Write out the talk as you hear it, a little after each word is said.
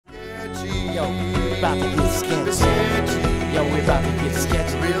about to get sketchy. Yo, we're about to get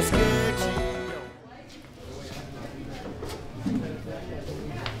sketchy. Real sketchy.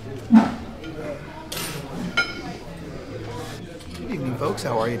 Good evening, folks.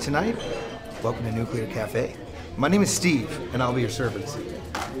 How are you tonight? Welcome to Nuclear Cafe. My name is Steve, and I'll be your server this evening.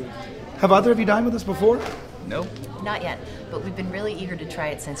 Have either of you dined with us before? No. Not yet, but we've been really eager to try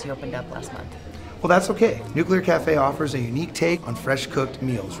it since you opened up last month. Well, that's okay. Nuclear Cafe offers a unique take on fresh cooked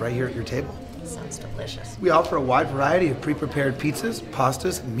meals right here at your table. Sounds delicious. We offer a wide variety of pre-prepared pizzas,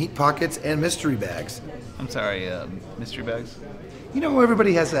 pastas, meat pockets, and mystery bags. I'm sorry, mystery bags? You know,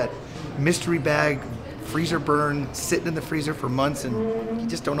 everybody has that mystery bag freezer burn sitting in the freezer for months and you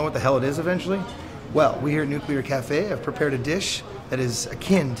just don't know what the hell it is eventually? Well, we here at Nuclear Cafe have prepared a dish that is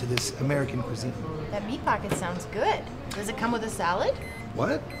akin to this American cuisine. That meat pocket sounds good. Does it come with a salad?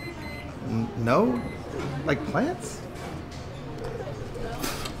 What? No? Like plants?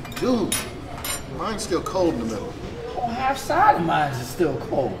 Dude, mine's still cold in the middle. Oh, half side of mine is still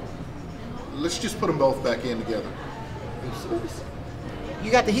cold. Let's just put them both back in together. Are you serious? You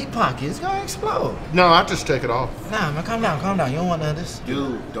got the heat pocket. It's gonna explode. No, I'll just take it off. Nah, man, calm down, calm down. You don't want none of this.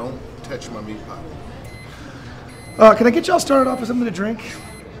 Dude, don't touch my meat pocket. Can I get y'all started off with something to drink?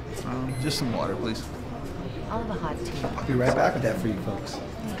 Just some water, please. I'll have a hot tea. I'll be right back with that for you folks.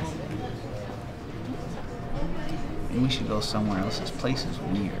 We should go somewhere else. This place is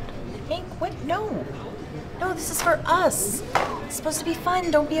weird. Hank, what? No. No, this is for us. It's supposed to be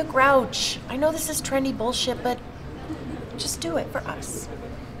fun. Don't be a grouch. I know this is trendy bullshit, but just do it for us.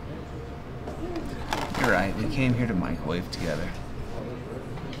 You're right. We came here to microwave together.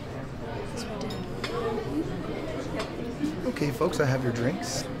 Yes, we did. Okay, folks, I have your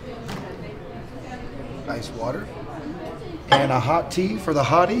drinks. Ice water. And a hot tea for the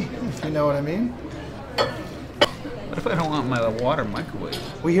hottie, if you know what I mean. What if I don't want my water microwave?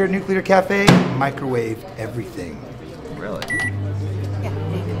 We here at Nuclear Cafe microwave everything. Really? Yeah,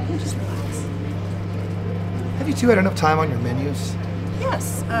 Hank, just relax. Have you two had enough time on your menus?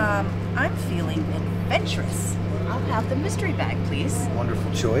 Yes, I'm feeling adventurous. I'll have the mystery bag, please.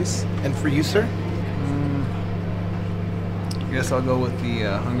 Wonderful choice. And for you, sir? I guess I'll go with the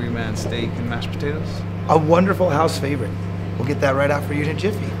Hungry Man steak and mashed potatoes. A wonderful house favorite. We'll get that right out for you in a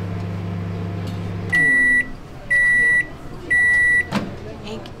jiffy.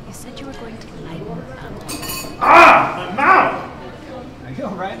 Hank, you said you were going to lighten up. Ah! My mouth! Are you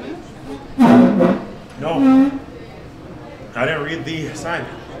alright, man? No. I didn't read the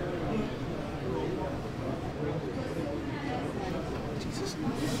assignment. Jesus.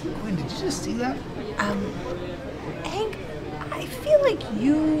 Gwen, did you just see that? Hank, I feel like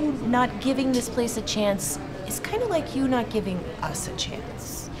you not giving this place a chance is kind of like you not giving us a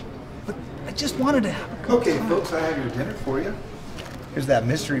chance. But I just wanted to have a good Okay, time. folks, I have your dinner for you. Here's that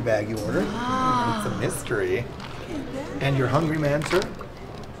mystery bag you ordered. It's a mystery. And your hungry man, sir.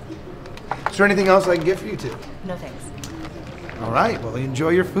 Is there anything else I can get for you two? No thanks. All right, well, enjoy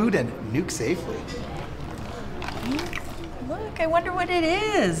your food and nuke safely. Look, I wonder what it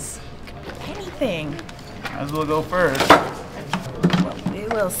is. Anything. Might as well go first. Well, we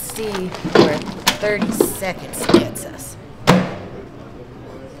will see where 30 seconds gets us.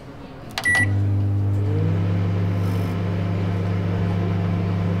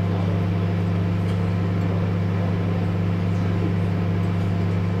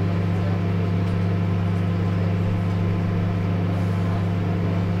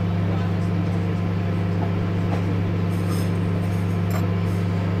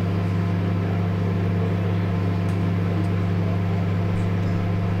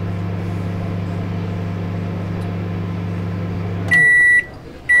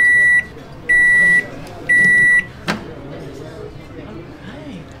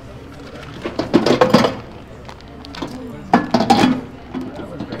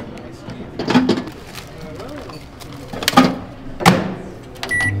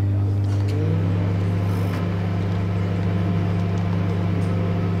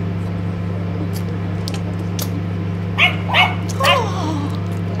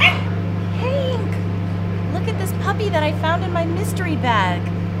 That I found in my mystery bag.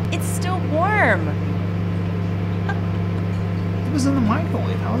 It's still warm. It was in the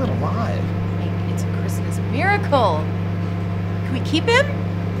microwave. How is it alive? Hank, it's a Christmas miracle. Can we keep him?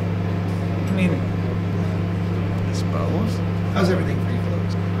 I mean, I suppose. How's everything for you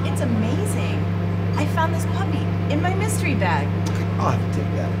folks? It's amazing. I found this puppy in my mystery bag. I'll have to take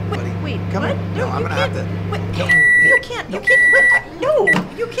that, buddy. Wait, Come what? on. No, I'm you gonna have can't. to. Wait, No. you can't. You can't. What?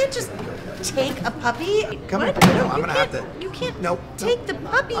 No, you can't just take a puppy. Come what? on. No, You I'm gonna can't- have to. You can't Nope. take the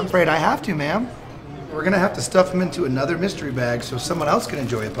puppy. I'm afraid I have to, ma'am. We're gonna have to stuff him into another mystery bag so someone else can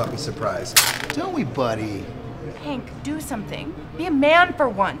enjoy a puppy surprise. Don't we, buddy? Hank, do something. Be a man for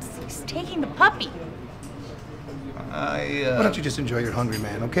once. He's taking the puppy. Why don't you just enjoy your hungry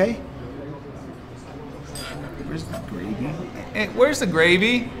man, okay? Where's the gravy? Hey, where's the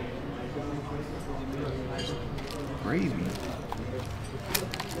gravy? Gravy?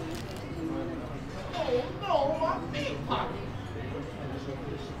 Oh no, my meat pie.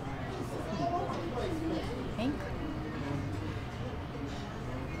 Hank?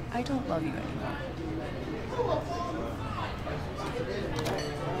 I don't love you anymore.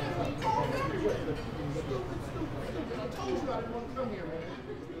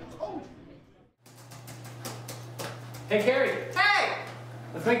 Hey, Carrie. Hey!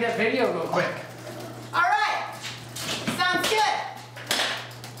 Let's make that video real quick. All right. Sounds good.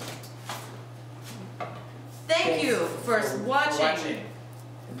 Thank you for watching.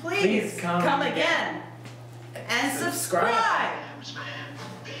 Please come again. And subscribe.